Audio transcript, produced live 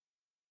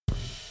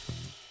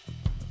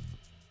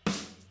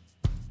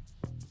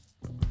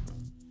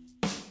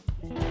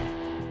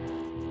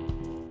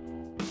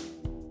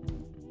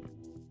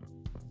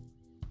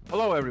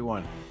Hello,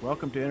 everyone.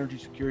 Welcome to Energy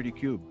Security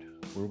Cubed,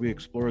 where we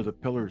explore the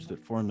pillars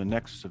that form the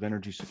nexus of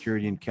energy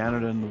security in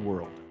Canada and the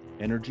world: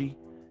 energy,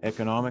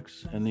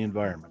 economics, and the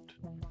environment.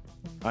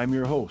 I'm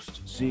your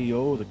host,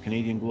 CEO of the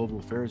Canadian Global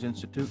Affairs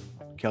Institute,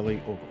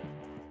 Kelly Ogle.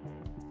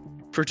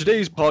 For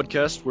today's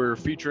podcast, we're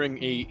featuring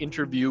an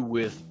interview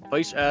with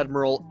Vice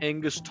Admiral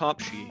Angus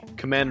Topshee,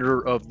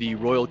 Commander of the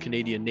Royal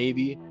Canadian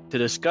Navy, to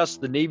discuss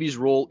the Navy's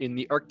role in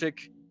the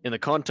Arctic in the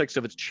context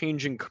of its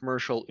changing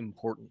commercial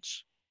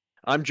importance.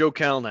 I'm Joe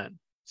Calnan,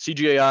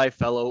 CGAI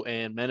Fellow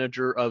and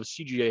Manager of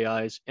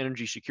CGAI's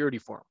Energy Security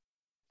Forum.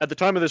 At the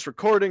time of this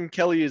recording,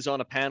 Kelly is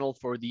on a panel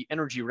for the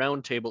Energy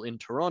Roundtable in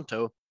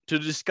Toronto to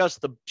discuss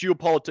the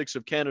geopolitics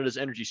of Canada's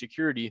energy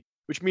security,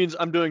 which means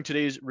I'm doing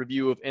today's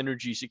review of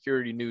energy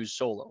security news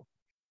solo.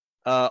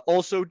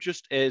 Also,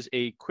 just as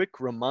a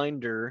quick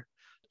reminder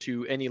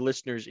to any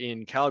listeners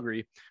in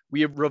Calgary,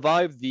 we have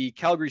revived the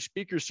Calgary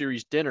Speaker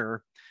Series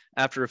dinner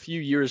after a few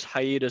years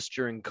hiatus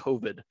during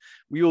COVID.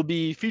 We will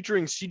be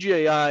featuring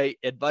CGAI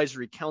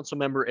Advisory Council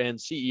member and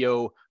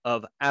CEO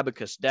of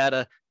Abacus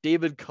Data,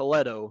 David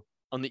Coletto,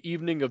 on the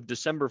evening of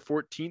December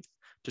 14th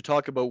to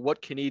talk about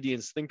what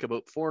Canadians think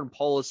about foreign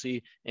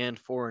policy and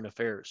foreign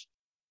affairs.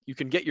 You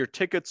can get your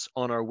tickets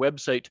on our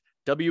website,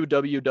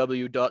 www.cgai.ca,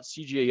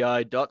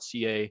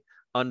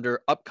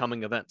 under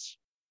upcoming events.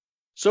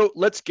 So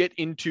let's get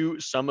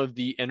into some of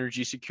the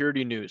energy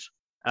security news.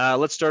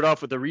 Let's start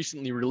off with the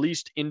recently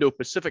released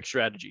Indo-Pacific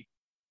strategy.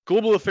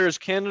 Global Affairs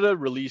Canada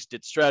released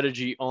its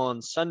strategy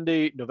on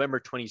Sunday, November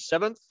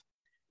 27th,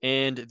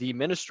 and the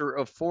Minister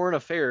of Foreign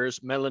Affairs,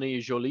 Mélanie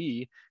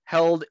Joly,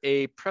 held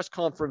a press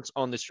conference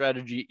on the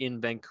strategy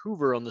in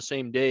Vancouver on the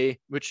same day,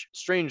 which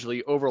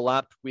strangely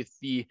overlapped with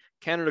the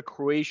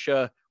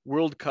Canada-Croatia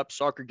World Cup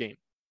soccer game.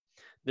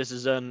 This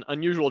is an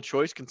unusual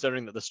choice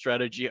considering that the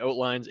strategy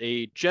outlines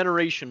a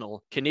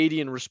generational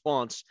Canadian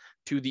response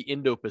to the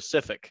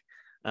Indo-Pacific.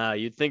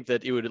 You'd think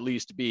that it would at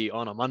least be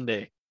on a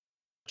Monday.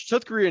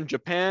 South Korea and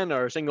Japan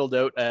are singled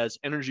out as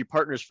energy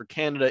partners for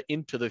Canada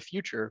into the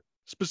future,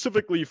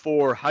 specifically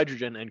for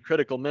hydrogen and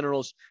critical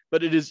minerals,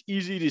 but it is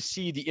easy to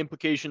see the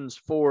implications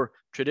for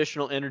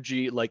traditional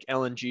energy like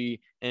LNG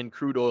and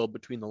crude oil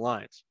between the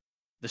lines.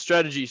 The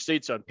strategy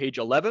states on page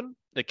 11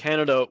 that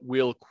Canada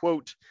will,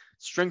 quote,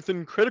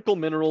 strengthen critical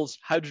minerals,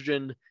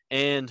 hydrogen,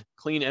 and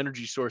clean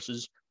energy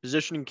sources,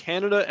 positioning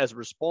Canada as a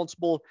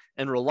responsible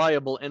and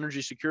reliable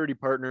energy security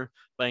partner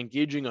by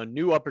engaging on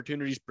new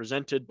opportunities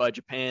presented by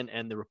Japan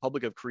and the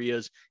Republic of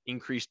Korea's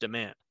increased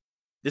demand.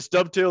 This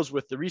dovetails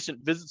with the recent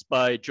visits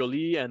by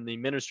Joly and the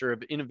Minister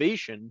of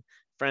Innovation,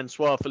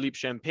 François-Philippe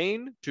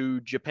Champagne,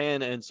 to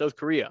Japan and South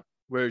Korea,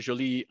 where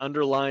Joly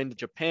underlined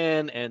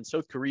Japan and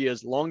South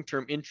Korea's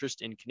long-term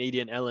interest in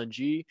Canadian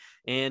LNG,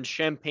 and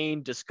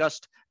Champagne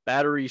discussed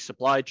battery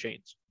supply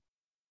chains.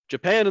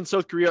 Japan and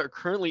South Korea are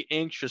currently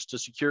anxious to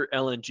secure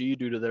LNG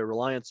due to their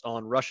reliance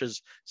on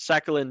Russia's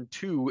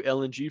Sakhalin-2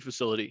 LNG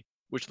facility,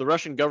 which the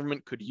Russian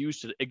government could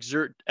use to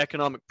exert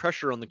economic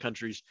pressure on the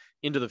countries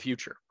into the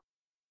future.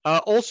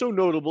 Also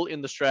notable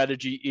in the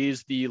strategy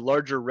is the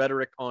larger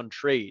rhetoric on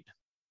trade.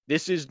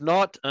 This is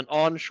not an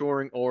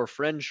onshoring or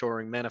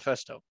friendshoring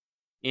manifesto.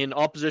 In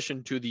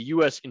opposition to the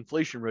U.S.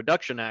 Inflation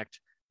Reduction Act,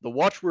 the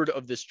watchword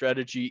of this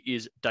strategy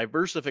is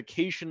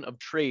diversification of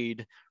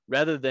trade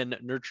rather than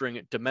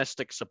nurturing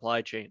domestic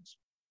supply chains.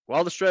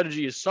 While the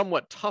strategy is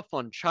somewhat tough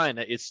on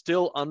China, it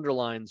still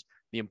underlines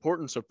the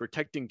importance of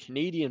protecting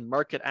Canadian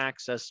market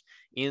access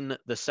in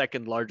the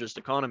second largest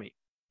economy.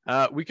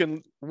 We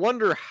can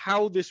wonder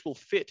how this will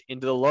fit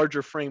into the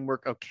larger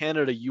framework of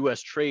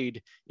Canada-US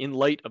trade in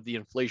light of the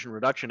Inflation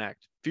Reduction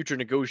Act, future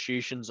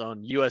negotiations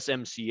on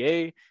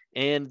USMCA,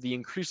 and the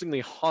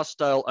increasingly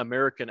hostile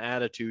American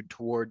attitude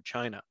toward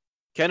China.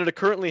 Canada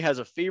currently has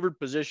a favored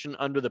position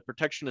under the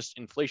Protectionist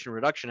Inflation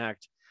Reduction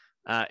Act,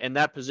 and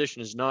that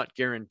position is not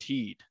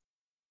guaranteed.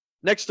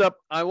 Next up,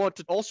 I want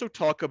to also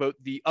talk about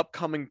the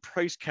upcoming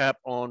price cap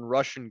on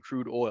Russian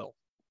crude oil.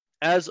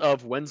 As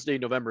of Wednesday,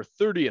 November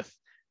 30th,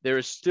 there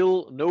is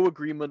still no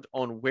agreement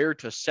on where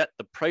to set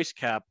the price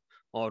cap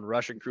on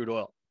Russian crude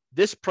oil.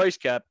 This price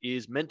cap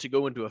is meant to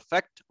go into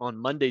effect on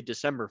Monday,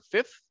 December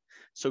 5th,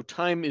 so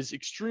time is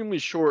extremely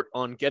short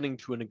on getting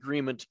to an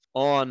agreement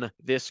on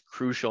this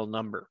crucial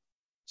number.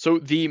 So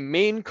the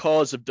main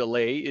cause of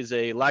delay is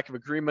a lack of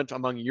agreement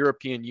among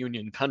European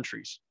Union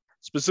countries.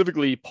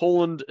 Specifically,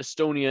 Poland,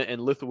 Estonia, and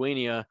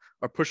Lithuania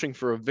are pushing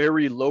for a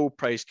very low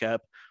price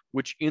cap,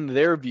 which in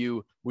their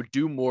view would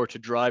do more to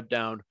drive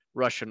down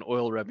Russian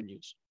oil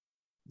revenues.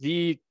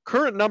 The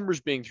current numbers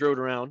being thrown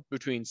around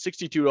between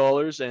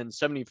 $62 and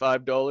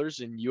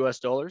 $75 in US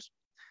dollars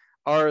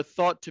are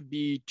thought to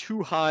be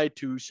too high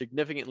to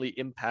significantly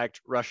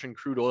impact Russian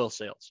crude oil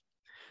sales.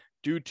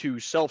 Due to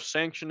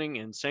self-sanctioning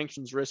and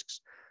sanctions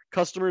risks,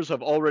 customers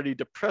have already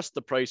depressed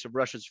the price of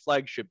Russia's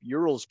flagship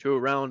Urals to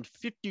around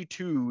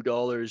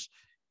 $52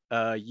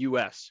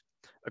 US,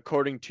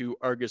 according to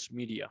Argus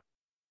Media.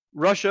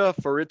 Russia,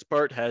 for its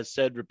part, has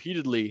said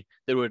repeatedly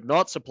that it would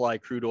not supply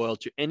crude oil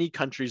to any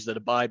countries that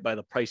abide by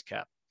the price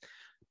cap.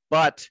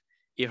 But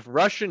if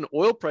Russian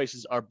oil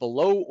prices are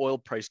below oil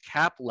price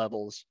cap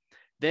levels,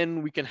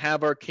 then we can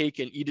have our cake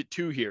and eat it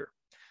too here,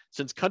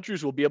 since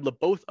countries will be able to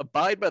both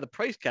abide by the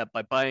price cap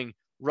by buying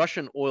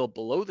Russian oil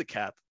below the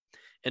cap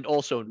and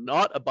also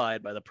not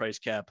abide by the price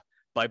cap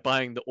by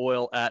buying the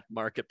oil at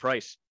market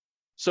price.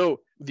 So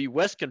the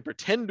West can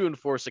pretend to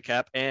enforce a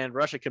cap and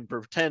Russia can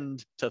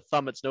pretend to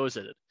thumb its nose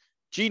at it.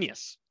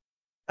 Genius.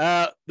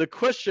 The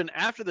question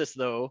after this,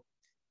 though,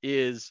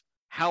 is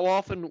how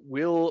often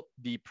will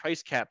the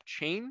price cap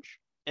change,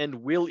 and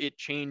will it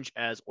change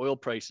as oil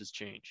prices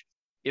change?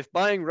 If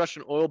buying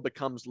Russian oil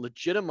becomes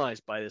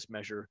legitimized by this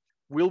measure,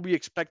 will we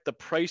expect the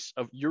price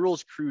of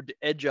Urals crude to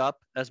edge up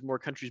as more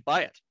countries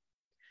buy it?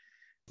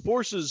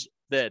 Forces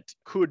that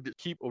could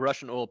keep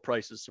Russian oil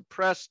prices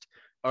suppressed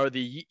are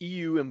the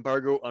EU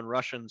embargo on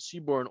Russian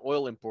seaborne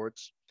oil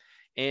imports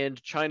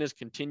and China's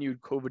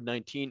continued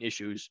COVID-19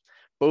 issues,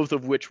 both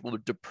of which will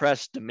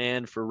depress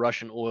demand for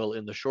Russian oil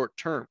in the short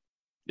term.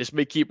 This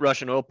may keep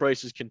Russian oil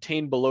prices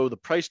contained below the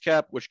price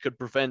cap, which could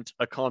prevent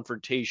a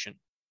confrontation.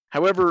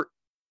 However,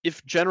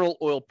 if general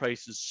oil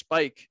prices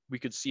spike, we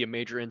could see a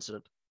major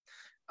incident.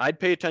 I'd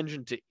pay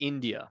attention to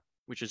India,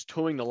 which is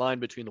towing the line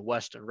between the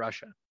West and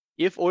Russia.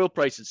 If oil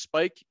prices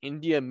spike,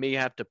 India may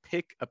have to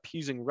pick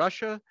appeasing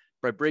Russia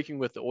by breaking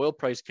with the oil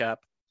price cap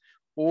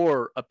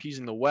or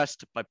appeasing the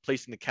West by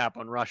placing the cap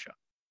on Russia.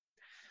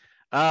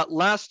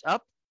 Last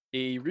up,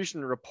 a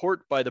recent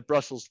report by the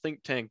Brussels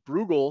think tank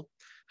Bruegel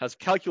has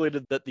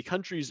calculated that the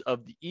countries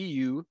of the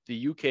EU,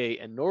 the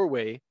UK, and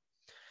Norway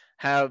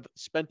have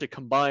spent a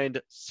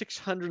combined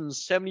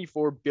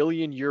 674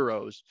 billion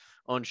euros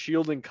on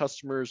shielding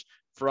customers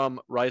from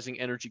rising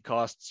energy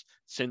costs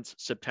since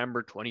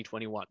September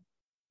 2021.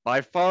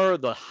 By far,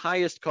 the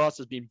highest cost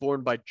has been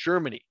borne by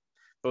Germany,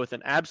 both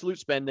in absolute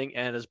spending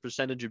and as a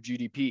percentage of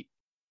GDP.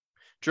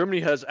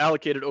 Germany has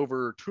allocated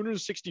over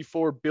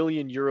 264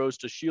 billion euros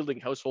to shielding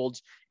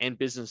households and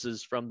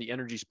businesses from the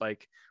energy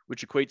spike,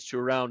 which equates to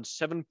around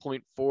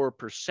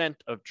 7.4%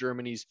 of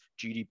Germany's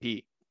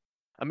GDP.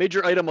 A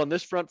major item on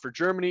this front for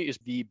Germany is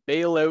the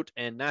bailout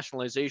and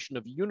nationalization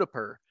of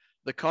Uniper,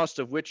 the cost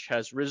of which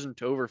has risen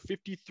to over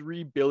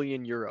 53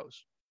 billion euros.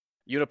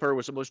 Uniper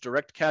was the most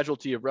direct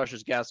casualty of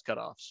Russia's gas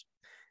cutoffs.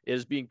 It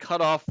is being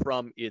cut off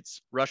from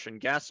its Russian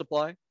gas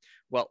supply,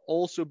 while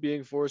also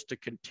being forced to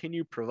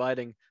continue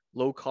providing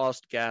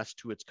low-cost gas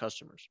to its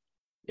customers.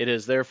 It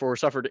has therefore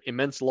suffered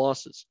immense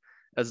losses,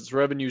 as its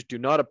revenues do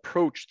not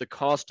approach the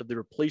cost of the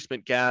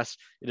replacement gas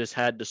it has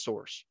had to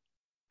source.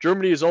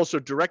 Germany is also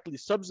directly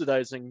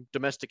subsidizing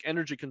domestic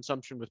energy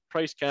consumption with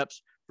price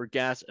caps for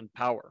gas and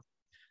power.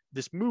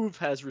 This move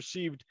has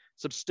received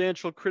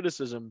substantial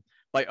criticism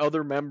by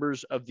other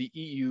members of the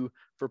EU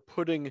for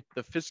putting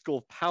the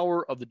fiscal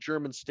power of the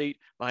German state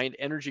behind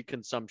energy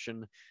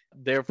consumption,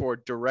 therefore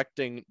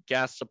directing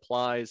gas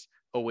supplies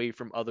away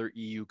from other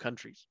EU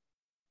countries.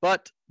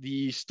 But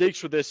the stakes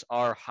for this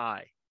are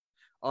high.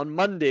 On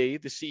Monday,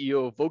 the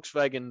CEO of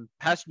Volkswagen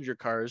passenger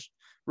cars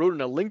wrote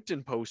in a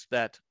LinkedIn post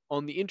that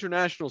on the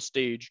international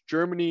stage,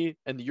 Germany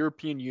and the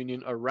European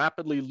Union are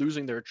rapidly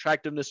losing their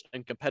attractiveness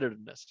and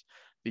competitiveness.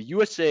 The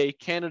USA,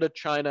 Canada,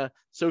 China,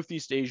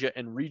 Southeast Asia,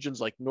 and regions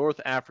like North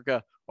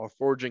Africa are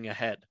forging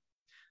ahead.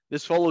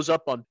 This follows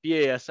up on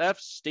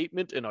BASF's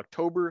statement in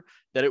October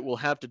that it will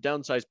have to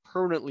downsize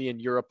permanently in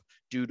Europe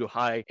due to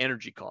high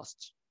energy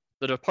costs.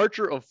 The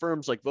departure of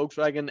firms like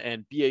Volkswagen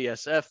and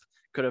BASF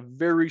could have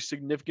very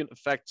significant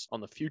effects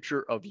on the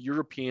future of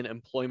European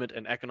employment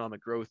and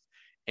economic growth,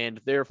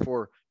 and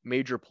therefore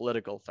major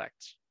political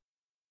effects.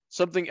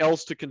 Something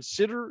else to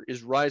consider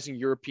is rising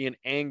European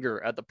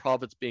anger at the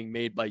profits being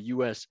made by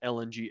US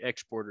LNG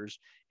exporters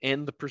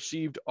and the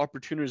perceived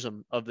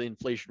opportunism of the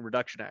Inflation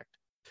Reduction Act.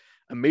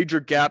 A major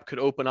gap could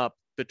open up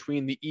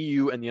between the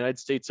EU and the United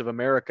States of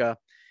America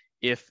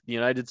if the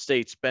United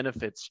States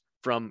benefits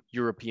from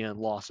European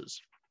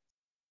losses.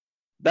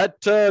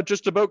 That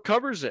just about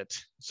covers it.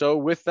 So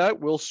with that,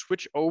 we'll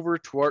switch over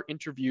to our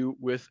interview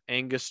with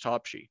Angus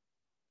Topshee.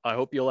 I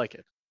hope you like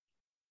it.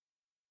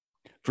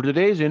 For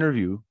today's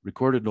interview,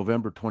 recorded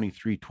November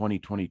 23,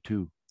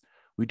 2022,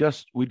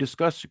 we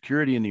discussed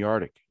security in the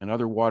Arctic and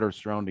other waters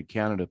surrounding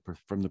Canada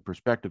from the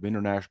perspective of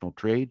international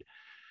trade,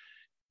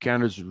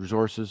 Canada's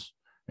resources,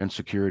 and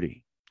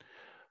security.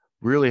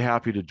 Really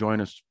happy to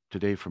join us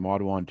today from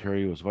Ottawa,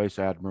 Ontario, is Vice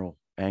Admiral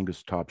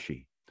Angus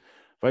Topshee.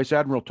 Vice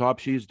Admiral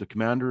Topshee is the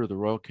commander of the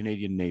Royal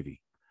Canadian Navy.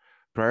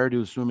 Prior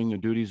to assuming the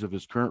duties of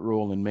his current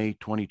role in May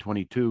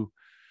 2022,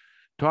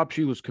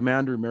 Topshee was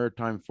Commander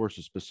Maritime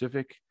Forces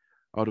Pacific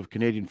out of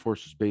Canadian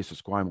Forces Base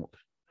Esquimalt.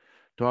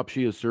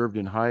 Topshee has served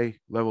in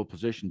high-level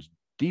positions,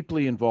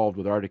 deeply involved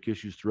with Arctic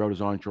issues throughout his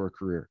onshore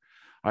career.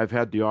 I've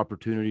had the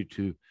opportunity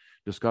to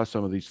discuss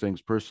some of these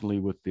things personally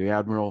with the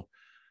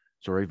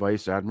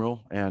Vice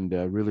Admiral, and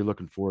really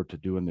looking forward to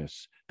doing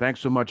this. Thanks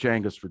so much,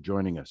 Angus, for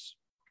joining us.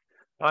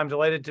 I'm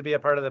delighted to be a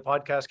part of the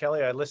podcast,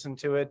 Kelly. I listen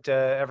to it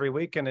every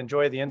week and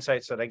enjoy the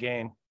insights that I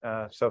gain.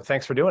 So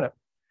thanks for doing it.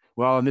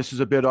 Well, and this is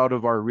a bit out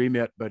of our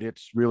remit, but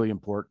it's really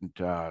important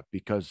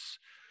because,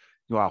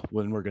 well,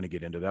 when we're going to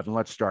get into that, and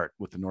let's start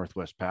with the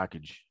Northwest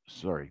Passage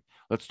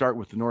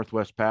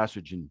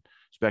in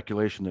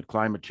speculation that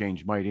climate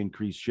change might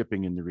increase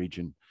shipping in the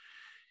region.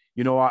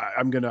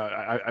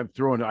 I'm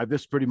throwing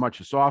this pretty much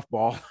a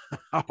softball.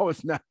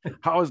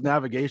 how is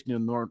navigation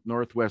in the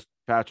Northwest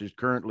Passage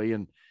currently,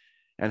 and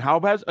how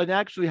has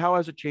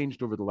it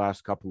changed over the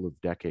last couple of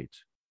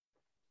decades?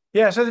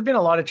 Yeah, so there's been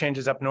a lot of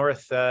changes up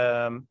north.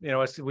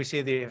 We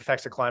see the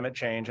effects of climate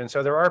change. And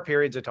so there are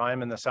periods of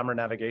time in the summer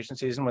navigation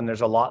season when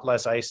there's a lot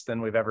less ice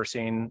than we've ever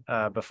seen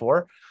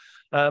before.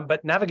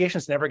 But navigation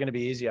is never going to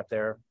be easy up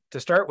there. To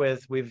start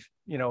with,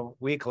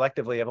 we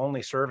collectively have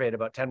only surveyed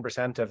about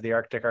 10% of the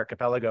Arctic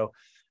archipelago.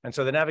 And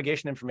so the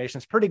navigation information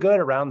is pretty good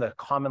around the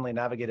commonly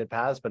navigated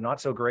paths, but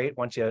not so great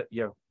once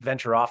you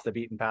venture off the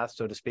beaten path,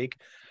 so to speak.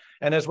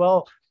 And as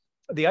well,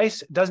 the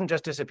ice doesn't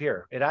just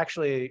disappear.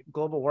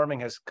 Global warming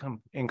has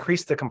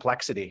increased the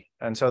complexity.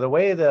 And so the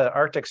way the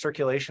Arctic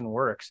circulation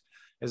works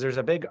is there's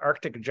a big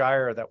Arctic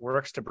gyre that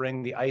works to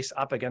bring the ice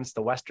up against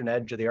the western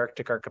edge of the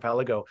Arctic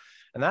archipelago.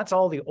 And that's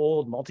all the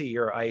old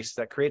multi-year ice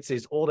that creates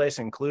these old ice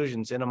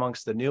inclusions in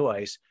amongst the new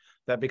ice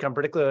that become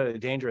particularly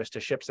dangerous to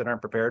ships that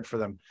aren't prepared for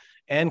them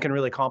and can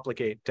really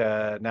complicate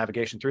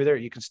navigation through there.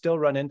 You can still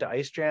run into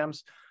ice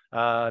jams.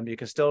 You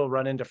can still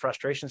run into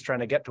frustrations trying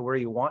to get to where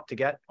you want to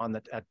get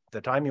at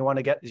the time you want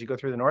to get as you go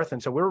through the north.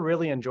 And so we're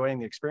really enjoying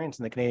the experience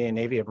in the Canadian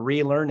Navy of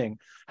relearning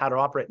how to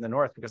operate in the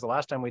north, because the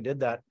last time we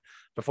did that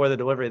before the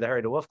delivery of the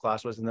Harry DeWolf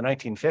class was in the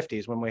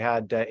 1950s when we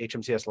had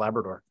HMCS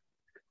Labrador.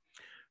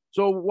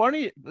 So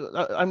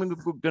I'm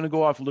going to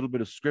go off a little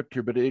bit of script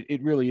here, but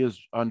it really is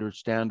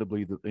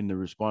understandably in the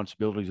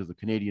responsibilities of the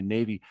Canadian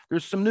Navy.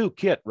 There's some new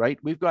kit, right?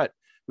 We've got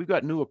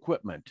new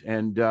equipment,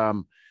 and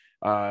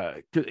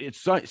it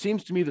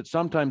seems to me that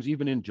sometimes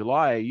even in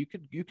July, you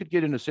could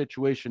get in a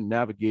situation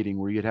navigating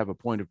where you'd have a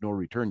point of no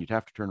return. You'd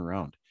have to turn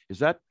around.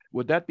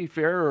 Would that be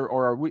fair,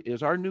 or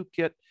is our new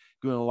kit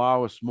going to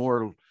allow us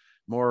more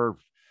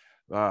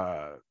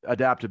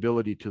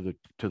adaptability to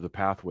the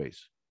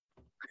pathways?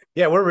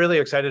 Yeah, we're really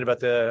excited about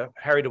the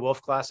Harry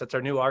DeWolf class. That's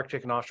our new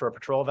Arctic and offshore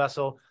patrol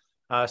vessel.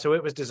 So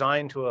it was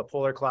designed to a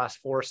Polar Class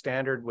 4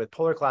 standard with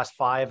Polar Class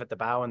 5 at the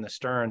bow and the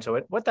stern.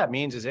 So what that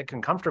means is it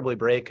can comfortably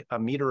break a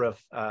meter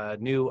of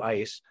new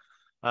ice.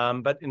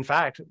 But in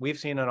fact, we've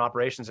seen in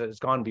operations that it's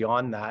gone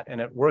beyond that,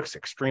 and it works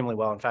extremely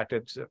well. In fact,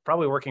 it's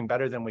probably working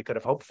better than we could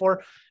have hoped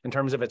for in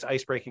terms of its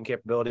ice breaking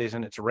capabilities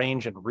and its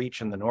range and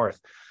reach in the north.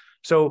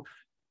 So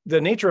the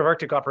nature of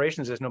Arctic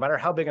operations is no matter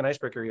how big an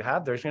icebreaker you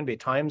have, there's going to be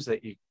times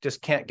that you just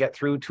can't get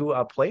through to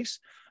a place.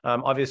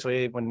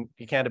 Obviously, when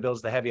Canada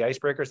builds the heavy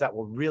icebreakers, that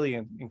will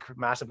really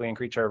massively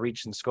increase our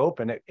reach and scope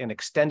and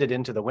extend it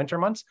into the winter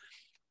months.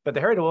 But the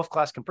Harry DeWolf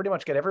class can pretty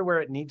much get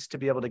everywhere it needs to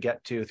be able to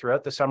get to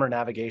throughout the summer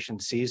navigation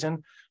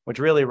season, which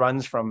really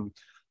runs from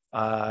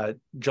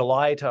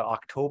July to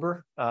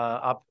October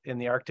up in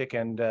the Arctic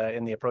and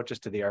in the approaches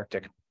to the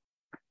Arctic.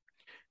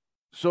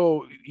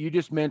 So you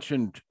just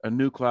mentioned a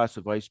new class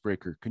of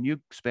icebreaker. Can you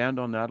expand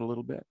on that a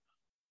little bit?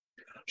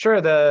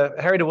 Sure. The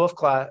Harry DeWolf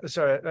class,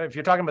 sorry, if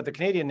you're talking about the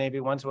Canadian Navy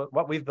ones,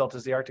 what we've built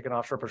is the Arctic and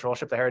offshore patrol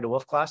ship, the Harry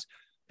DeWolf class.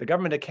 The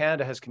government of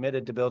Canada has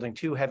committed to building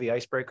 2 heavy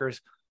icebreakers,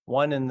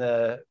 one in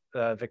the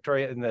the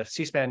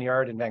Seaspan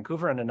Yard in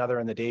Vancouver and another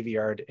in the Davie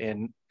Yard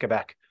in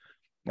Quebec.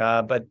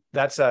 But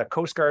that's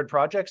Coast Guard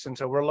projects. And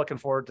so we're looking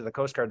forward to the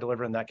Coast Guard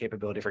delivering that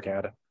capability for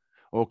Canada.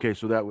 Okay,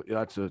 so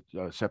that's a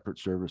separate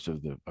service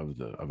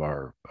of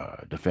our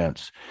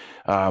defense.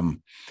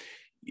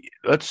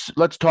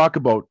 Let's talk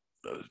about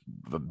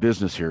the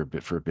business here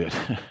for a bit.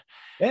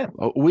 Yeah.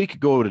 A week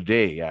ago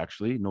today,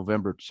 actually,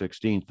 November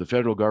 16th, the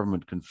federal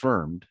government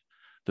confirmed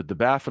that the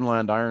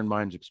Baffinland Iron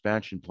Mines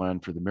expansion plan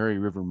for the Mary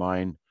River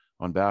mine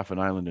on Baffin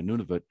Island in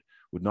Nunavut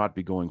would not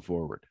be going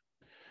forward.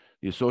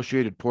 The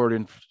associated port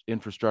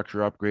infrastructure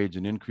upgrades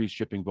and increased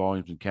shipping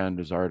volumes in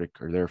Canada's Arctic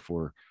are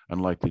therefore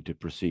unlikely to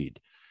proceed.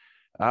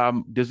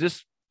 Does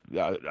this,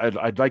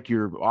 I'd like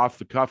your off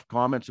the cuff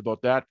comments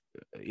about that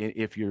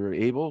if you're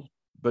able,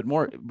 but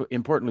more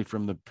importantly,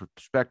 from the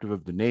perspective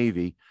of the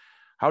Navy,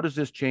 how does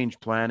this change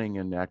planning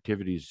and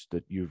activities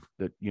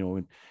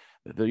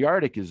the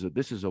Arctic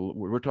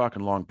we're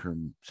talking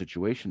long-term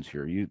situations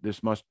here.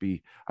 This must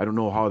be, I don't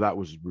know how that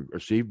was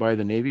received by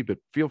the Navy, but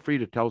feel free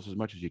to tell us as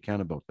much as you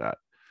can about that.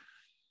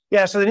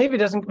 Yeah, so the Navy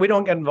we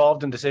don't get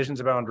involved in decisions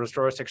around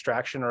resource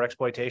extraction or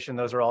exploitation.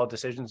 Those are all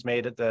decisions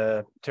made at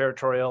the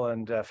territorial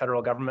and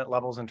federal government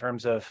levels in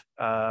terms of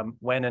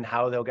when and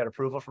how they'll get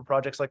approval for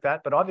projects like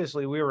that. But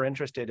obviously, we were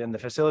interested in the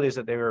facilities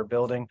that they were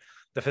building,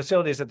 the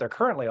facilities that they're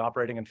currently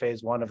operating in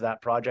phase 1 of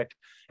that project,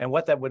 and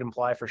what that would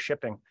imply for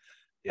shipping.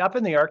 Up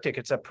in the Arctic,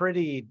 it's a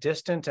pretty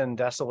distant and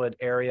desolate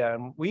area,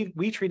 and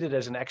we treat it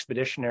as an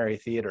expeditionary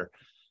theater.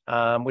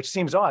 Which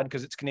seems odd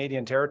because it's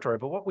Canadian territory.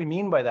 But what we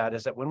mean by that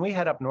is that when we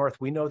head up north,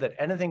 we know that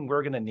anything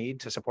we're going to need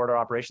to support our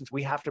operations,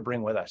 we have to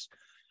bring with us.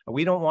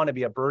 We don't want to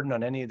be a burden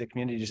on any of the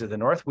communities of the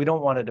north. We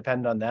don't want to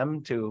depend on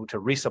them to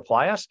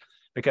resupply us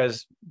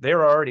because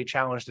they're already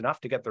challenged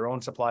enough to get their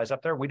own supplies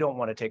up there. We don't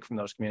want to take from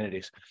those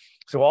communities.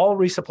 So all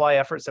resupply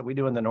efforts that we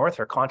do in the north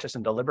are conscious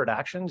and deliberate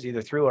actions,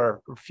 either through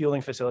our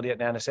fueling facility at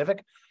Nanisivik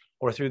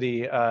or through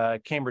the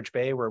Cambridge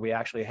Bay, where we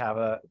actually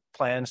have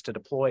plans to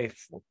deploy,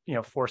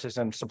 forces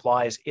and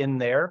supplies in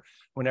there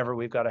whenever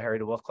we've got a Harry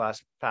DeWolf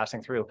class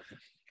passing through.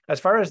 As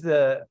far as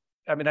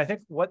I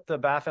think what the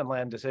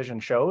Baffinland decision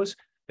shows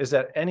is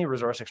that any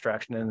resource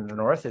extraction in the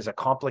north is a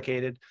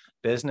complicated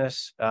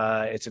business.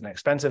 It's an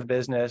expensive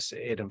business.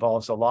 It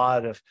involves a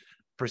lot of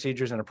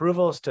procedures and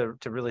approvals to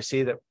really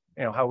see that,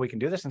 how we can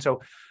do this. And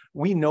so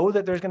we know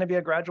that there's going to be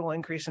a gradual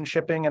increase in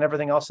shipping and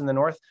everything else in the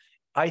north.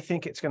 I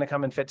think it's going to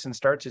come in fits and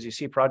starts as you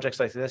see projects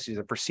like this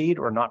either proceed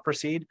or not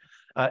proceed.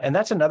 And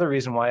that's another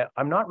reason why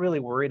I'm not really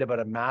worried about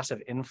a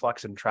massive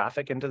influx in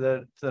traffic into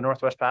the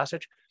Northwest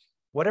Passage.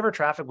 Whatever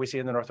traffic we see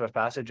in the Northwest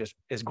Passage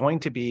is going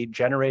to be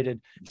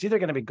generated. It's either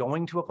going to be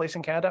going to a place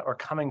in Canada or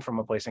coming from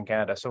a place in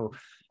Canada. So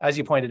as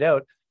you pointed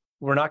out,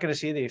 we're not going to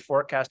see the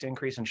forecast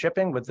increase in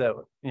shipping with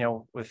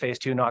with phase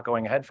 2 not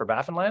going ahead for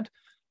Baffinland,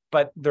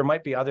 but there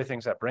might be other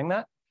things that bring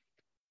that.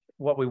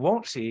 What we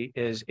won't see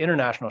is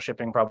international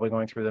shipping probably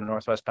going through the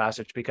Northwest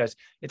Passage, because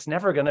it's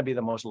never going to be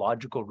the most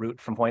logical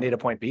route from point A to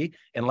point B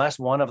unless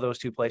one of those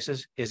two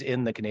places is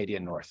in the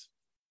Canadian North.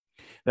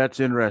 That's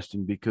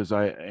interesting, because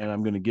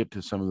I'm going to get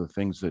to some of the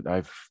things that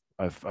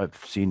I've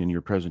seen in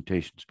your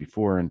presentations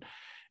before,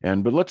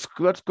 but let's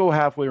go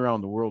halfway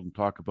around the world and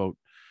talk about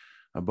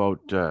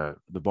the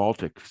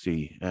Baltic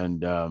Sea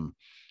and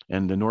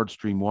the Nord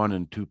Stream 1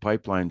 and 2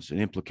 pipelines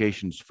and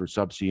implications for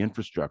subsea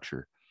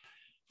infrastructure.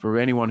 For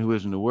anyone who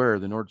isn't aware,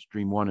 the Nord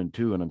Stream 1 and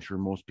 2, and I'm sure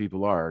most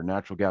people are,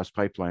 natural gas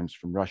pipelines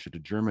from Russia to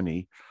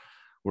Germany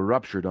were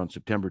ruptured on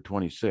September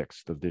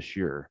 26th of this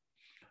year.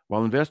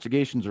 While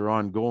investigations are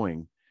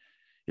ongoing,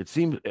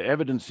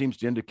 evidence seems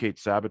to indicate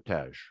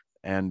sabotage.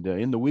 And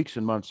in the weeks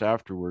and months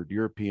afterward,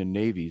 European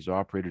navies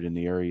operating in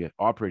the area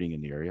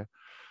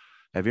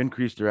have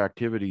increased their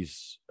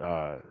activities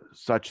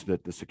such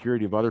that the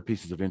security of other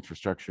pieces of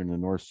infrastructure in the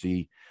North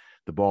Sea,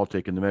 the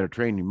Baltic, and the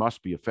Mediterranean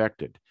must be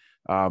affected.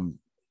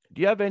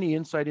 Do you have any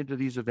insight into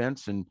these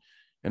events and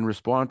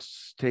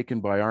response taken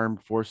by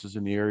armed forces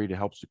in the area to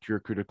help secure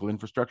critical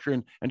infrastructure?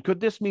 And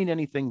could this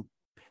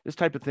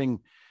type of thing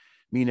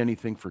mean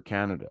anything for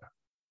Canada?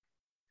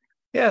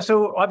 Yeah,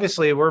 so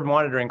obviously we're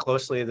monitoring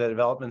closely the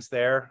developments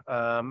there.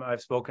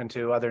 I've spoken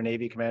to other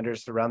Navy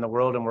commanders around the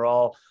world, and we're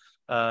all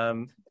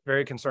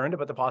very concerned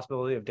about the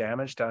possibility of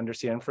damage to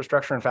undersea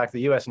infrastructure. In fact,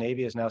 the U.S.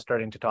 Navy is now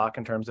starting to talk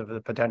in terms of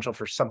the potential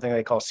for something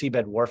they call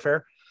seabed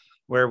warfare,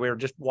 where we're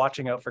just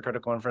watching out for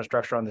critical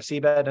infrastructure on the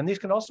seabed. And these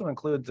can also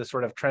include the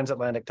sort of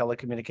transatlantic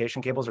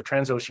telecommunication cables or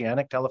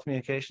transoceanic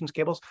telecommunications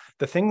cables,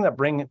 the thing that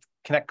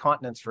connect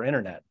continents for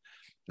internet.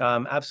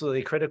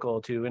 Absolutely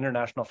critical to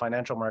international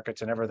financial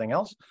markets and everything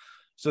else.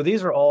 So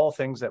these are all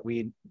things that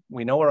we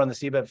know are on the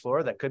seabed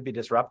floor that could be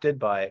disrupted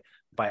by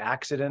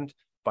accident,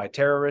 by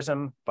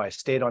terrorism, by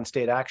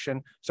state-on-state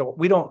action. So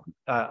we don't.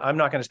 I'm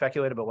not going to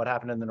speculate about what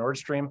happened in the Nord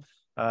Stream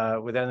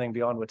with anything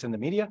beyond what's in the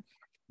media.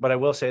 But I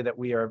will say that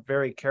we are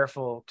very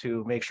careful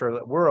to make sure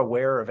that we're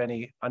aware of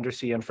any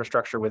undersea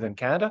infrastructure within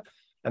Canada,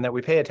 and that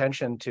we pay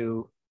attention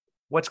to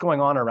what's going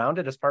on around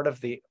it as part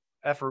of the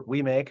effort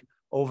we make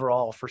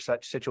overall for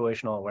such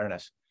situational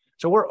awareness.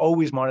 So we're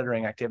always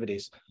monitoring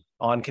activities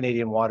on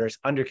Canadian waters,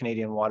 under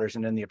Canadian waters,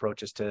 and in the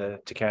approaches to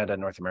Canada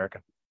and North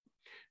America.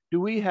 Do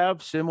we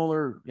have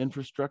similar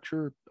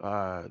infrastructure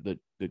could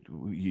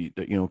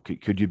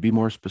you be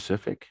more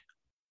specific?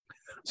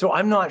 So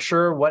I'm not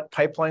sure what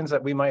pipelines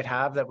that we might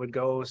have that would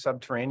go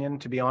subterranean,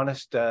 to be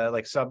honest,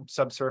 like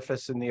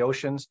subsurface in the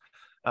oceans.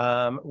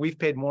 We've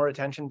paid more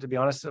attention, to be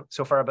honest,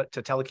 so far,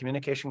 to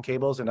telecommunication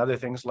cables and other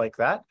things like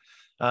that.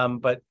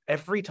 But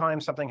every time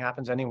something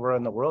happens anywhere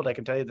in the world, I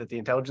can tell you that the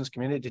intelligence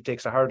community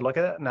takes a hard look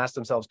at it and asks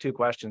themselves two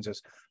questions: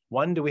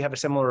 one, do we have a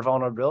similar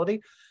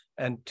vulnerability?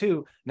 And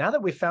two, now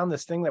that we've found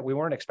this thing that we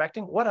weren't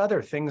expecting, what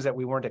other things that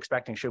we weren't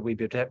expecting should we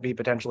be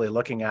potentially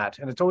looking at?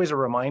 And it's always a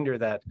reminder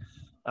that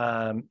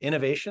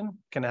innovation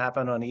can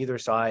happen on either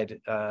side.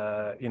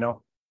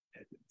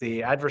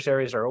 The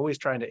adversaries are always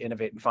trying to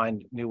innovate and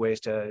find new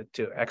ways to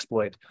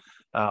exploit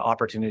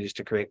opportunities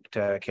to create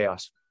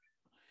chaos.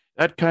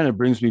 That kind of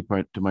brings me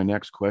to my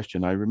next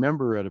question. I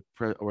remember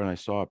when I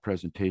saw a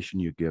presentation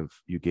you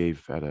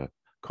gave at a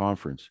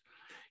conference,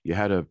 you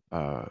had a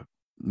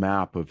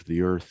map of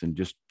the Earth, and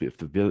just if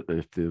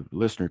the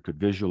listener could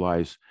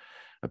visualize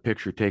a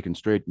picture taken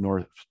straight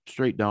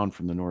down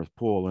from the North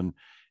Pole,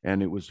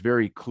 and it was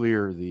very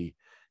clear the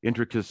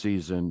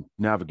intricacies and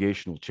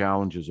navigational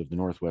challenges of the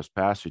Northwest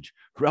Passage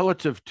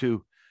relative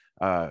to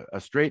a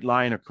straight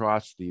line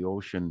across the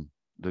ocean,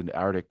 the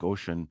Arctic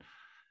Ocean,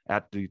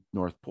 at the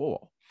North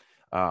Pole.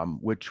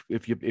 Which,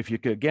 if you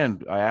could,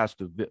 again, I asked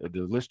the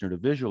listener to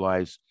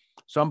visualize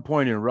some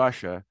point in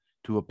Russia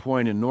to a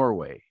point in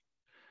Norway,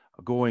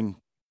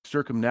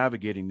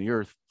 circumnavigating the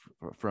Earth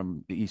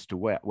from the east to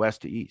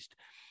west to east.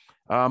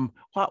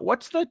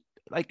 What's the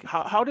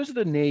how does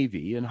the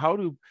Navy and how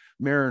do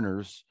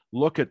mariners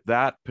look at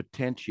that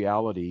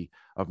potentiality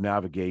of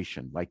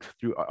navigation? Like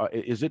through,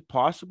 is it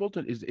possible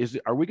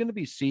to, are we going to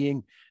be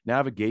seeing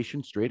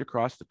navigation straight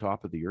across the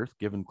top of the Earth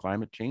given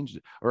climate change?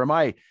 Or am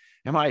I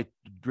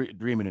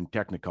dreaming in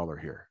Technicolor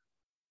here?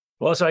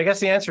 Well, so I guess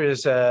the answer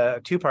is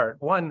two-part.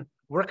 One,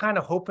 we're kind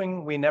of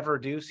hoping we never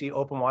do see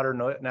open water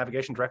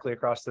navigation directly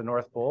across the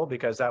North Pole,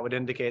 because that would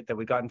indicate that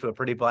we got into a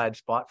pretty bad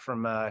spot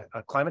from a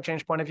climate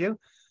change point of view.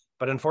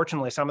 But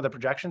unfortunately, some of the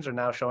projections are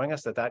now showing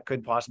us that that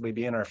could possibly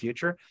be in our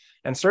future.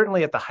 And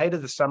certainly at the height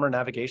of the summer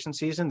navigation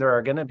season, there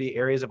are going to be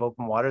areas of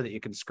open water that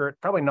you can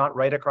skirt, probably not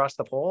right across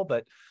the pole,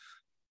 but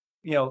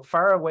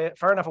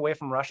far enough away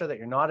from Russia that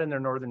you're not in their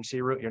northern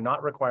sea route, you're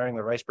not requiring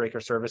their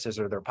icebreaker services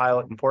or their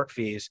pilot and port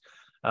fees.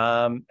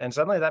 And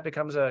suddenly that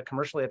becomes a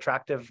commercially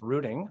attractive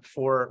routing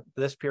for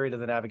this period of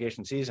the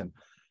navigation season.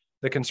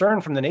 The concern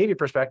from the Navy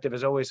perspective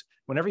is always,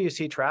 whenever you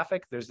see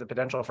traffic, there's the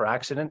potential for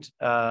accident,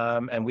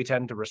 and we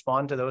tend to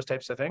respond to those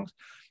types of things.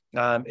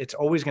 It's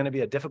always going to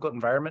be a difficult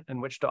environment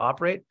in which to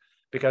operate,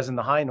 because in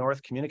the high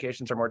north,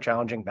 communications are more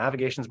challenging,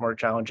 navigation is more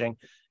challenging,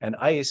 and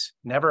ice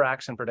never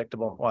acts in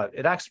predictable. Well,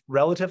 it acts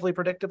relatively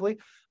predictably,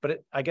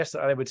 but I guess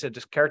I would say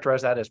just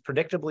characterize that as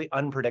predictably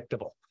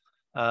unpredictable.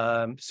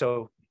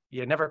 So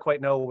you never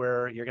quite know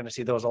where you're going to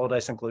see those old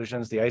ice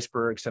inclusions, the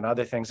icebergs, and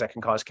other things that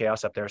can cause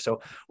chaos up there.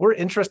 So we're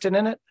interested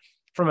in it.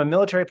 From a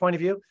military point of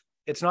view,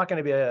 it's not going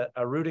to be a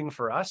routing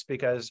for us,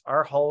 because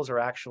our hulls are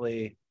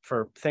actually,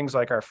 for things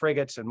like our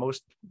frigates and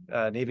most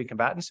Navy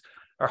combatants,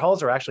 our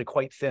hulls are actually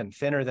quite thin,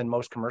 thinner than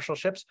most commercial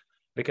ships,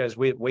 because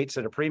weight's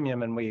at a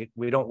premium, and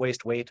we don't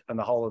waste weight on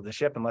the hull of the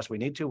ship unless we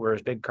need to,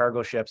 whereas big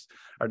cargo ships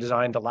are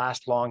designed to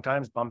last long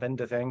times, bump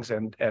into things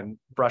and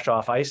brush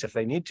off ice if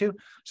they need to.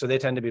 So they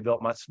tend to be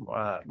built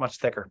much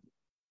thicker.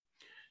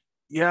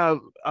 Yeah,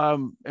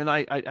 and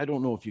I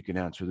don't know if you can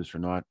answer this or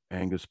not,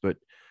 Angus, but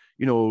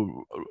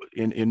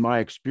in my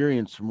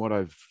experience, from what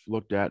I've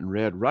looked at and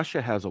read,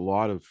 Russia has a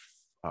lot of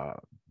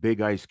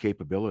big ice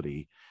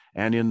capability,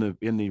 and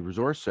in the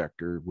resource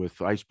sector with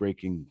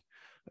icebreaking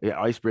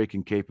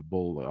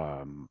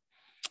capable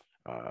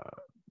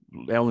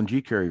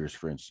LNG carriers,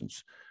 for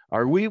instance.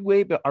 Are we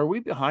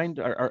behind?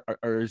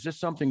 Or is this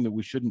something that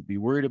we shouldn't be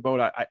worried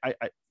about?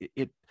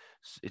 It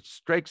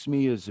strikes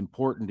me as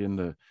important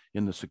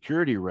in the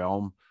security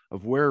realm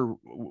of where,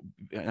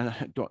 and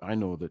I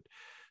know that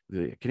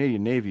the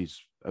Canadian Navy's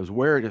as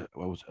aware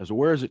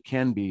as it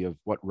can be of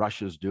what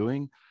Russia's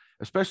doing,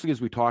 especially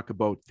as we talk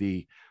about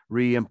the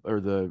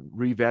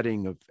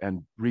revetting of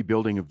and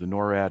rebuilding of the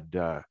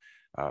NORAD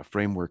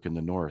framework in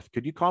the north.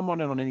 Could you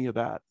comment on any of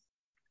that?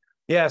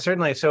 Yeah,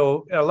 certainly.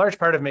 So a large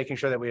part of making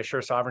sure that we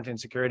assure sovereignty and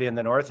security in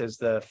the north is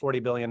the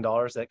 $40 billion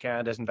that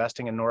Canada is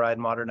investing in NORAD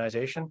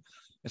modernization.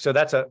 So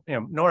that's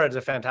NORAD is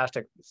a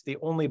fantastic, it's the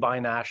only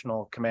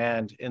binational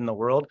command in the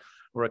world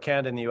where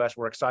Canada and the US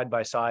work side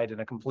by side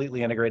in a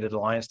completely integrated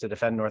alliance to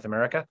defend North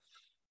America.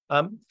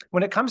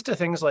 When it comes to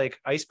things like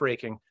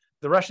icebreaking,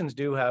 the Russians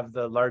do have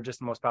the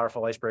largest and most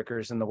powerful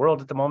icebreakers in the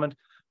world at the moment,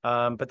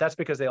 but that's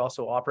because they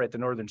also operate the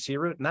northern sea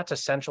route, and that's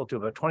essential to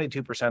about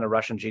 22% of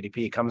Russian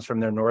GDP comes from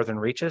their northern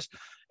reaches.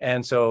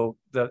 And so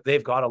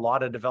they've got a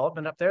lot of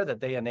development up there that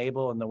they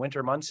enable in the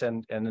winter months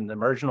and in the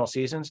marginal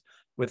seasons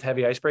with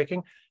heavy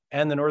icebreaking.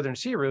 And the northern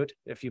sea route,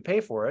 if you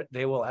pay for it,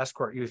 they will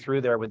escort you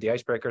through there with the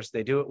icebreakers.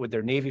 They do it with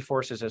their Navy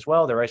forces as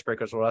well. Their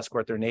icebreakers will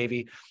escort their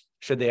Navy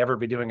should they ever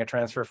be doing a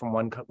transfer from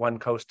one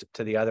coast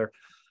to the other.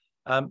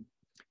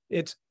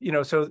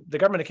 So the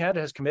government of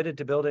Canada has committed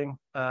to building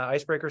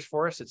icebreakers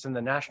for us. It's in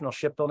the National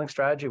Shipbuilding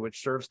Strategy,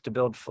 which serves to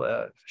build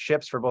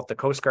ships for both the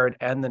Coast Guard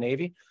and the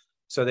Navy.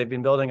 So they've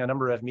been building a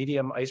number of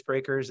medium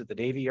icebreakers at the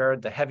Davy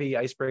Yard. The heavy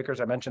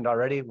icebreakers I mentioned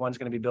already, one's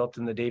going to be built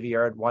in the Davy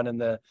Yard, one in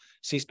the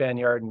Seaspan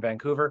Yard in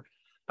Vancouver.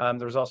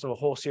 There's also a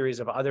whole series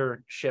of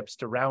other ships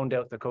to round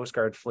out the Coast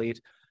Guard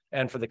fleet.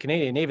 And for the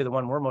Canadian Navy, the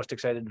one we're most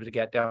excited to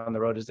get down the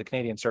road is the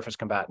Canadian Surface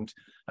Combatant,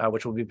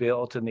 which will be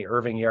built in the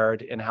Irving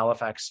Yard in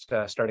Halifax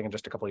starting in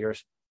just a couple of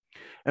years.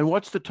 And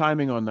what's the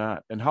timing on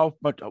that? And how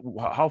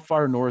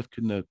far north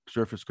can the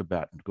Surface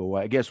Combatant go?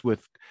 I guess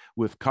with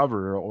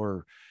cover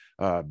or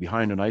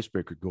behind an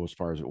icebreaker go as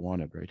far as it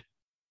wanted, right?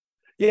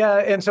 Yeah,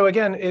 and so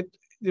again,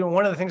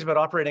 one of the things about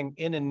operating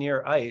in and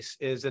near ice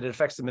is that it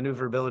affects the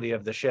maneuverability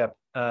of the ship,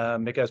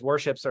 because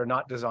warships are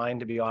not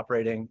designed to be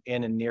operating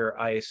in and near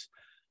ice.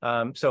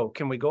 So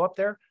can we go up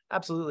there?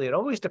 Absolutely. It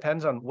always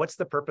depends on what's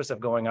the purpose of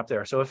going up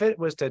there. So if it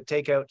was to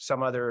take out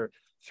some other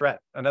threat,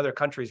 another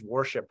country's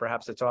warship,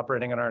 perhaps that's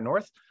operating in our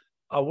north,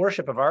 a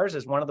warship of ours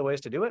is one of the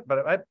ways to do it.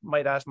 But I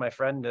might ask my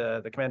friend,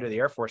 the commander of the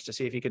Air Force, to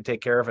see if he could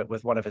take care of it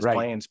with one of his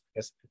planes,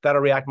 because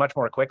that'll react much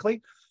more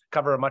quickly,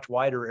 cover a much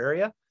wider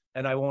area.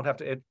 And I won't have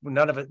to,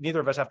 neither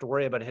of us have to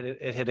worry about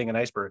it hitting an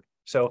iceberg.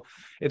 So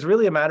it's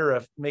really a matter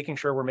of making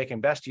sure we're making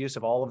best use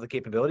of all of the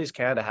capabilities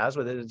Canada has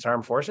within its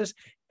armed forces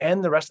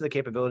and the rest of the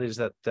capabilities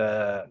that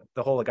the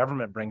whole of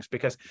government brings.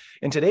 Because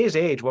in today's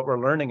age, what we're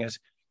learning is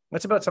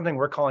it's about something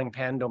we're calling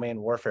pan-domain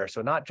warfare.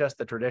 So not just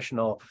the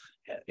traditional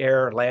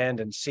air, land,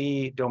 and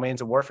sea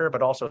domains of warfare,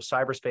 but also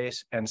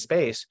cyberspace and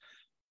space.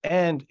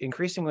 And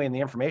increasingly in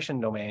the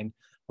information domain,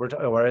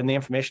 or in the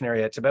information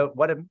area, it's about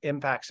what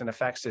impacts and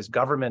effects is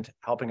government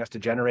helping us to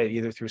generate,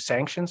 either through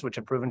sanctions, which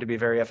have proven to be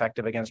very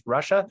effective against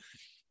Russia,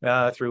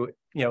 through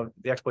the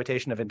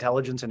exploitation of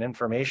intelligence and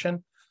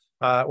information,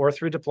 or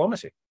through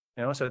diplomacy.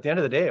 So at the end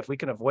of the day, if we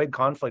can avoid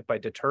conflict by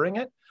deterring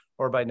it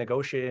or by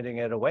negotiating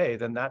it away,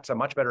 then that's a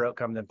much better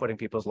outcome than putting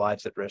people's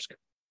lives at risk.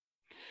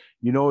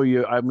 I'm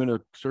going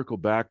to circle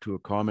back to a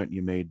comment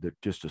you made that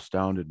just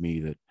astounded me,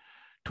 that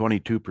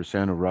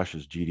 22% of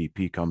Russia's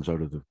GDP comes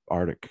out of the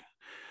Arctic,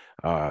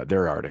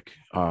 their Arctic.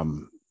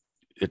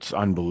 It's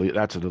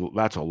unbelievable.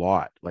 That's a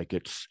lot. Like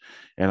it's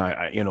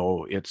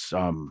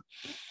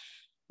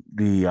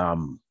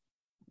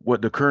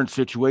what the current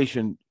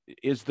situation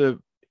is.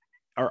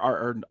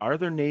 Are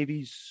there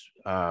navies,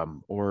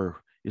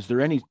 or is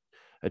there any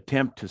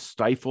attempt to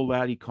stifle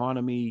that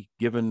economy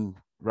given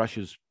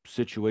Russia's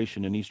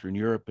situation in Eastern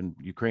Europe and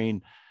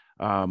Ukraine,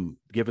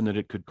 given that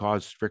it could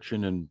cause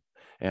friction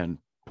and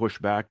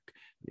pushback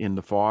in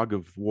the fog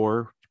of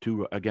war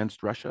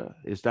against Russia?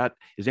 Is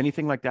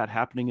anything like that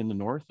happening in the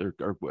north, or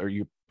are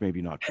you maybe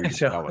not free to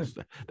tell us?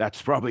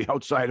 That's probably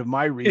outside of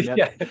my remit.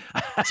 Yeah.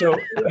 So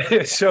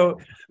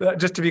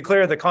just to be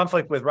clear, the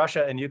conflict with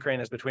Russia and Ukraine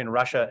is between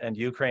Russia and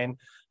Ukraine.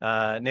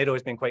 NATO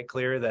has been quite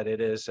clear that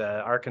it is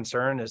our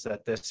concern is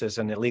that this is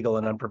an illegal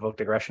and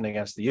unprovoked aggression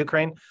against the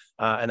Ukraine,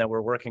 and that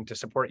we're working to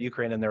support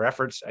Ukraine in their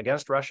efforts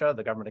against Russia.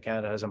 The government of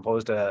Canada has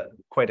imposed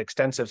quite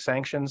extensive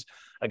sanctions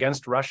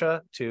against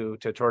Russia to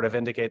sort of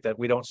indicate that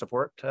we don't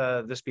support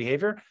this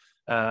behavior.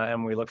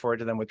 And we look forward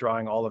to them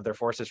withdrawing all of their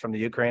forces from the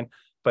Ukraine.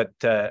 But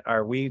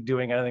are we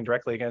doing anything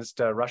directly against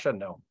Russia?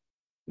 No,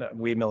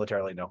 we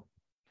militarily no.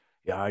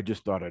 Yeah, I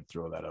just thought I'd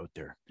throw that out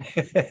there.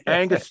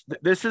 Angus,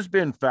 this has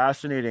been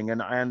fascinating,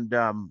 and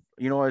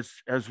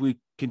as we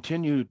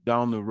continue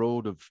down the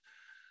road of,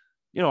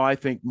 I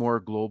think more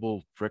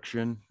global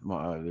friction,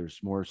 there's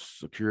more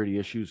security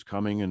issues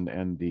coming,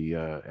 and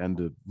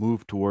the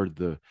move toward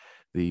the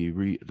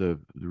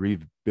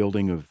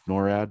rebuilding of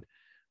NORAD.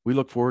 We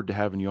look forward to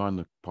having you on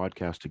the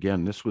podcast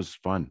again. This was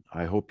fun.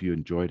 I hope you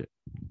enjoyed it.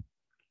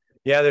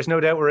 Yeah, there's no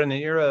doubt we're in an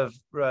era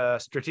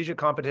of strategic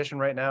competition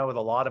right now with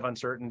a lot of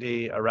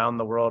uncertainty around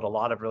the world, a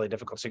lot of really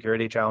difficult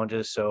security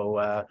challenges.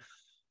 So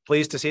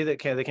pleased to see that the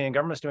Canadian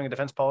government is doing a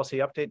defense policy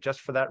update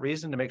just for that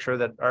reason, to make sure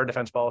that our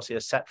defense policy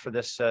is set for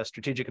this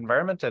strategic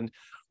environment. And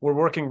we're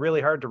working really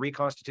hard to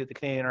reconstitute the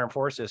Canadian Armed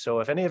Forces. So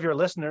if any of your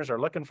listeners are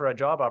looking for a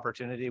job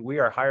opportunity, we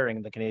are hiring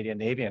in the Canadian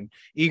Navy and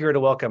eager to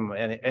welcome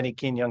any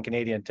keen young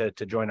Canadian to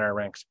join our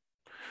ranks.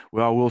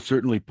 Well, we'll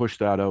certainly push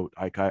that out.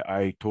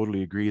 I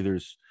totally agree.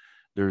 There's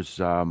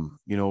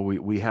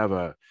we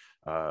have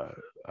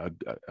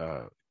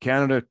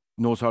Canada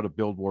knows how to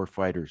build war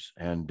fighters,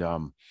 and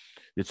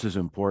it's as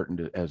important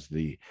as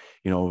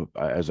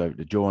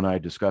Joe and I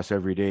discuss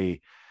every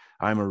day.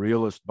 I'm a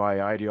realist by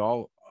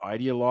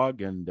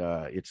ideologue, and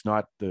it's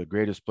not the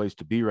greatest place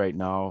to be right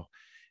now.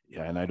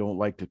 And I don't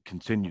like to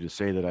continue to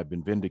say that I've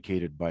been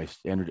vindicated by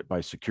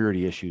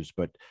security issues,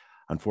 but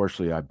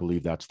unfortunately, I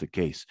believe that's the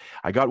case.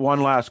 I got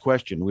one last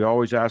question. We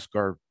always ask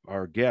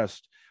our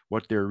guest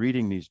what they're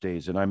reading these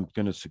days, and I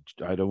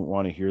don't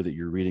want to hear that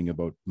you're reading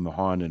about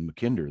Mahan and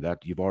Mackinder. That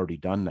you've already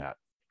done that.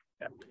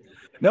 Yeah.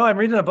 No, I'm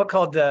reading a book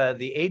called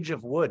The Age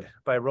of Wood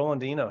by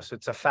Roland Enos.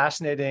 It's a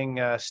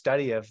fascinating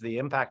study of the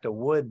impact of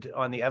wood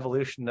on the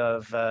evolution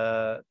of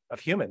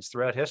humans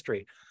throughout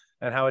history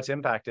and how it's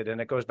impacted. And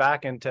it goes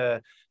back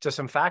into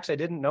some facts I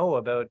didn't know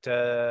about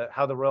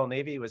how the Royal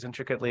Navy was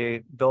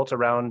intricately built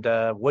around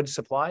wood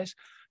supplies,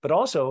 but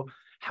also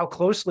how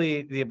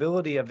closely the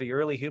ability of the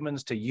early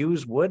humans to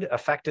use wood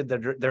affected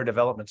their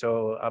development.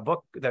 So a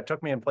book that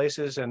took me in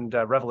places and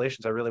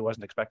revelations I really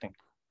wasn't expecting.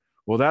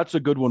 Well, that's a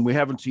good one. We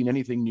haven't seen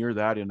anything near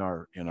that in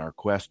our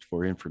quest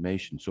for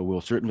information. So we'll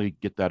certainly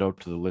get that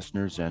out to the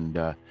listeners.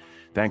 And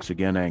thanks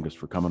again, Angus,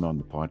 for coming on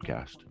the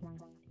podcast.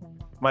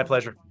 My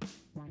pleasure.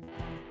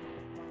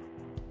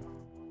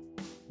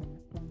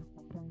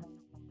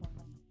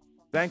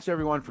 Thanks,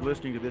 everyone, for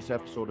listening to this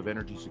episode of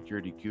Energy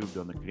Security Cubed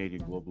on the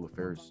Canadian Global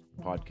Affairs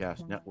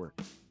Podcast Network.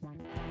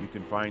 You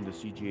can find the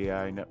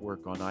CGAI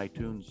network on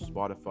iTunes,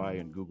 Spotify,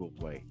 and Google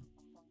Play.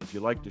 If you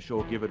like the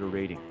show, give it a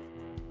rating.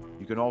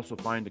 You can also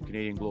find the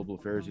Canadian Global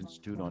Affairs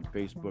Institute on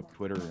Facebook,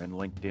 Twitter, and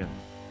LinkedIn.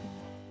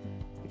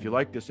 If you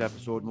like this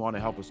episode and want to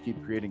help us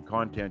keep creating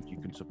content, you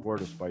can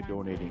support us by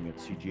donating at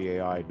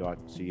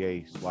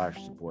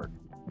cgai.ca/support.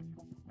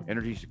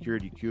 Energy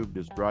Security Cubed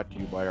is brought to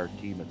you by our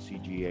team at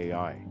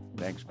CGAI.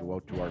 Thanks go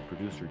out to our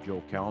producer,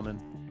 Joe Calnan,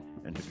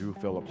 and to Drew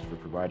Phillips for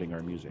providing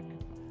our music.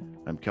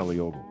 I'm Kelly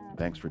Ogle.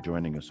 Thanks for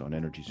joining us on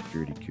Energy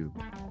Security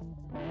Cubed.